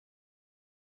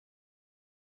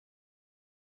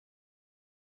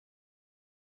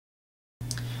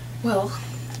Well,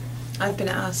 I've been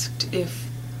asked if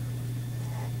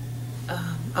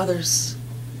others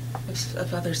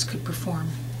could perform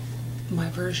my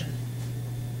version.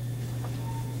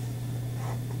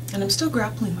 And I'm still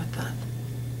grappling with that.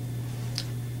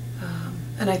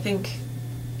 And I think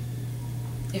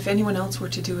if anyone else were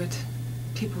to do it,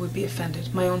 people would be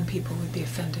offended. My own people would be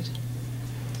offended.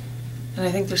 And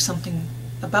I think there's something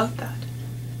about that.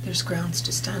 There's grounds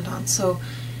to stand on. So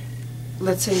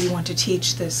let's say you want to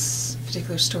teach this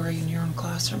particular story in your own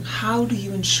classroom. How do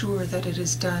you ensure that it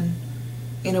is done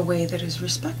in a way that is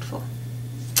respectful?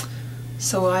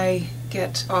 So I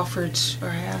get offered, or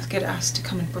I get asked to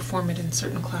come and perform it in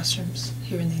certain classrooms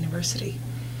here in the university.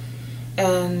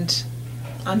 And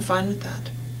I'm fine with that.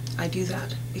 I do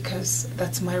that because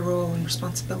that's my role and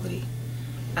responsibility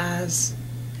as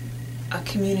a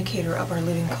communicator of our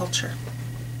living culture,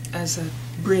 as a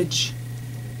bridge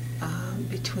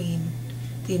between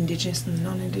the Indigenous and the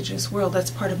non-Indigenous world.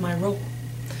 That's part of my role.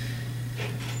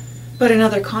 But in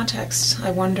other contexts,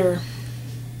 I wonder,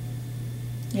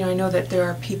 I know that there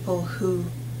are people who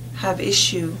have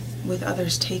issue with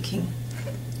others taking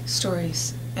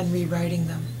stories and rewriting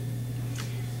them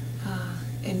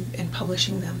and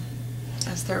publishing them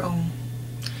as their own.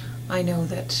 I know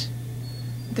that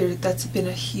that's been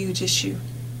a huge issue,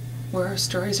 where our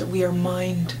stories we are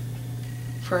mined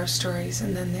for our stories,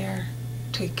 and then they're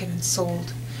taken and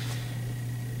sold,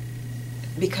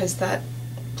 because that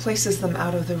places them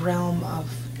out of the realm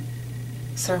of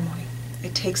ceremony.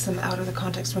 It takes them out of the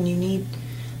context when you need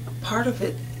part of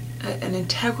it. An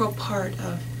integral part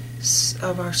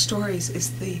of our stories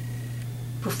is the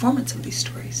performance of these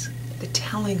stories, the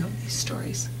telling of these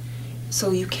stories.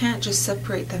 So you can't just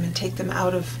separate them and take them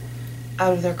out of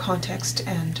their context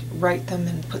and write them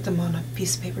and put them on a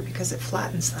piece of paper, because it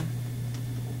flattens them.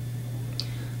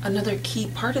 Another key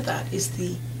part of that is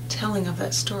the telling of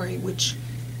that story, which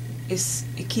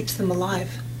it keeps them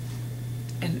alive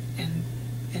and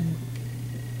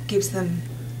gives them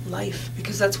life,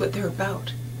 because that's what they're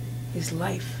about, is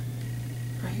life,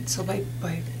 right? So by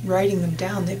writing them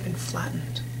down, they've been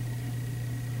flattened.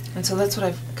 And so that's what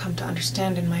I've come to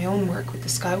understand in my own work with the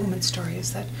Sky Woman story,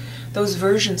 is that those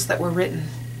versions that were written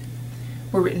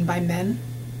by men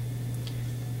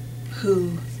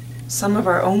who, some of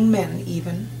our own men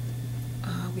even,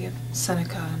 we have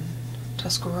Seneca and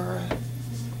Tuscarora,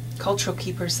 cultural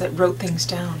keepers that wrote things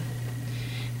down.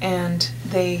 And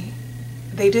they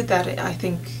did that, I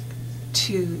think,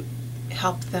 to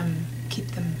help them keep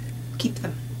them.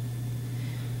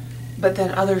 But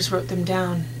then others wrote them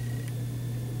down,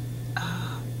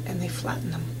 and they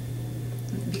flattened them,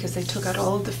 because they took out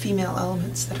all of the female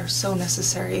elements that are so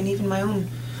necessary. And even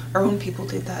our own people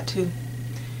did that too.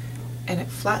 And it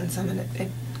flattens them, and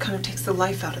it kind of takes the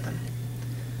life out of them.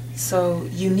 So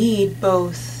you need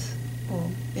both,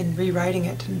 well, in rewriting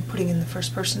it and putting in the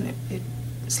first person, it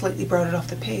slightly brought it off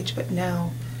the page, but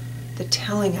now the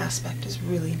telling aspect is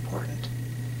really important.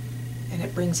 And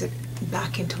it brings it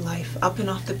back into life, up and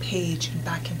off the page and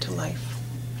back into life.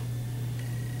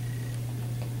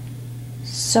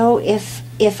 So if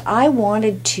I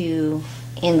wanted to,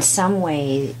 in some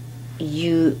way,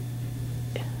 you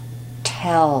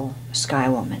tell Sky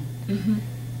Woman, Mm-hmm.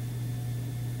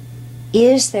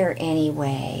 is there any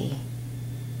way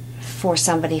for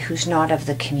somebody who's not of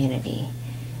the community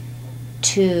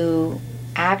to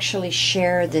actually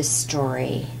share this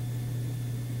story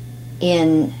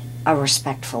in a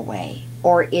respectful way?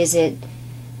 Or is that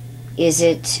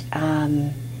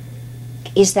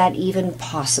even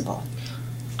possible?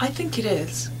 I think it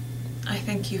is. I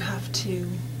think you have to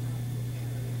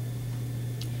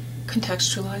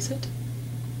contextualize it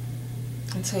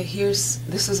and say,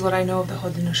 this is what I know of the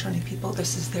Haudenosaunee people,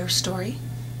 this is their story,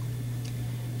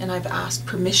 and I've asked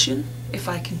permission if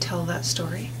I can tell that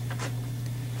story.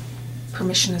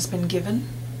 Permission has been given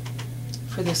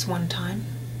for this one time,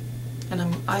 and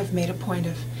I've made a point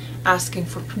of asking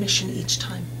for permission each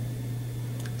time,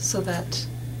 so that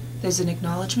there's an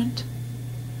acknowledgement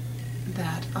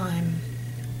that I'm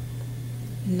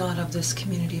not of this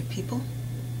community of people,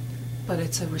 but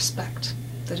it's a respect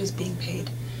that is being paid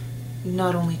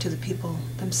not only to the people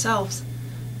themselves,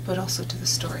 but also to the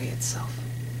story itself.